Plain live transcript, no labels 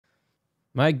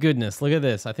My goodness, look at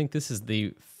this. I think this is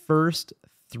the first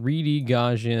 3D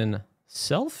Gaussian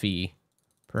selfie,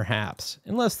 perhaps.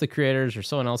 Unless the creators or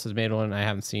someone else has made one I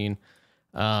haven't seen.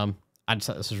 I just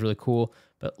thought this was really cool.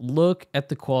 But look at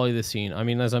the quality of the scene. I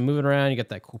mean, as I'm moving around, you get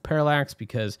that cool parallax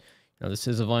because this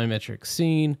is a volumetric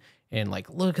scene. And like,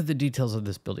 look at the details of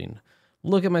this building.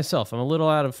 Look at myself. I'm a little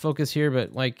out of focus here,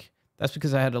 but like, that's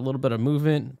because I had a little bit of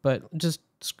movement. But just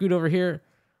scoot over here.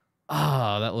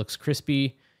 Ah, that looks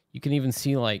crispy. You can even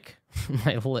see like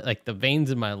the veins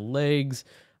in my legs.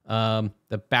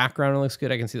 The background looks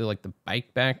good. I can see the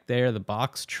bike back there, the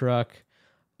box truck.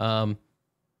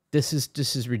 This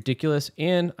is ridiculous,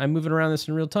 and I'm moving around this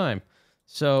in real time,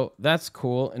 so that's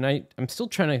cool. And I'm still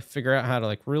trying to figure out how to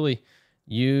like really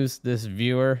use this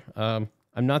viewer. I'm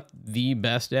not the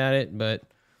best at it, but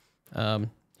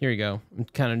here we go. I'm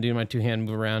kind of doing my two-hand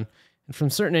move around, and from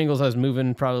certain angles I was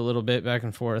moving probably a little bit back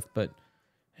and forth, but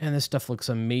man, this stuff looks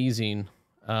amazing.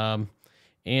 I'm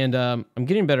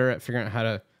getting better at figuring out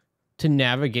how to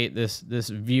navigate this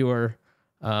viewer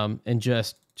and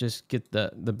just get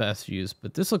the best views.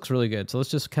 But this looks really good. So let's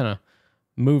just kind of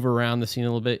move around the scene a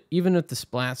little bit. Even with the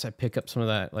splats, I pick up some of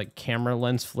that like camera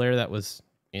lens flare that was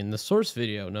in the source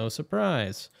video. No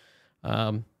surprise.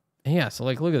 Yeah, so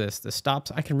like look at this. The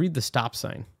stops, I can read the stop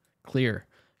sign clear.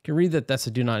 I can read that that's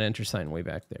a do not enter sign way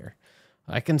back there.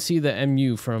 I can see the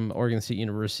MU from Oregon State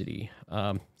University.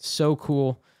 So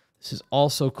cool. This is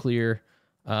also clear.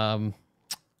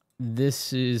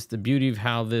 This is the beauty of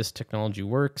how this technology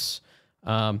works.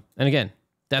 And again,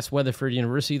 that's Weatherford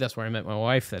University. That's where I met my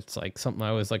wife. That's like something I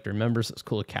always like to remember. So it's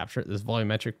cool to capture it this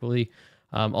volumetrically.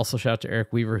 Also shout out to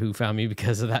Eric Weaver who found me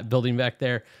because of that building back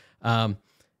there.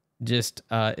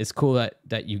 It's cool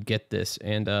that you get this.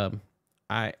 And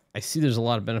I see there's a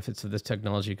lot of benefits of this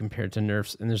technology compared to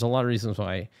NeRFs, and there's a lot of reasons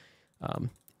why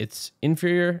it's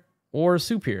inferior or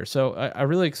superior. So I'm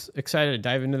really excited to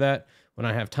dive into that when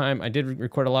I have time. I did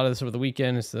record a lot of this over the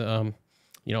weekend. It's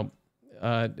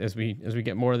as we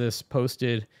get more of this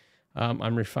posted,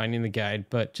 I'm refining the guide,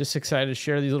 but just excited to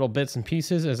share these little bits and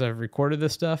pieces as I've recorded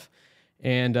this stuff.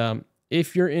 And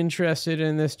if you're interested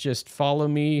in this, just follow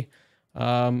me.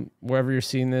 Wherever you're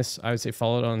seeing this, I would say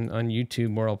follow it on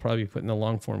YouTube, where I'll probably be putting the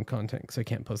long form content because I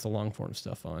can't post the long form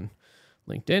stuff on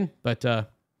LinkedIn. But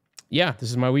yeah, this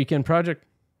is my weekend project.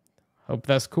 Hope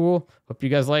that's cool. Hope you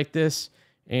guys like this.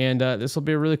 And this will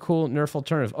be a really cool NeRF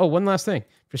alternative. Oh, one last thing.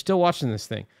 If you're still watching this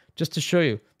thing, just to show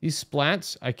you, these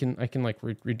splats, I can like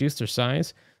reduce their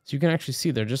size. So you can actually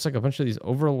see they're just like a bunch of these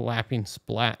overlapping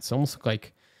splats. Almost look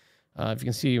like, if you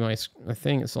can see my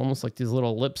thing, it's almost like these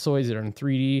little ellipsoids that are in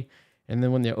 3D. And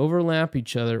then when they overlap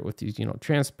each other with these,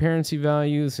 transparency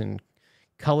values and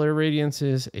color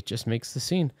radiances, it just makes the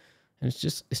scene. And it's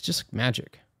just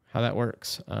magic how that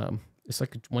works. It's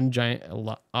like one giant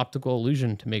optical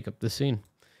illusion to make up the scene.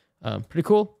 Pretty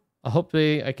cool.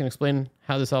 Hopefully I can explain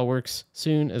how this all works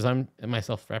soon as I'm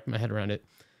myself wrapping my head around it.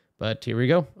 But here we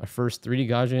go. Our first 3D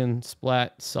Gaussian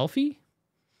splat selfie.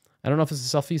 I don't know if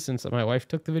it's a selfie since my wife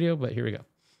took the video, but here we go.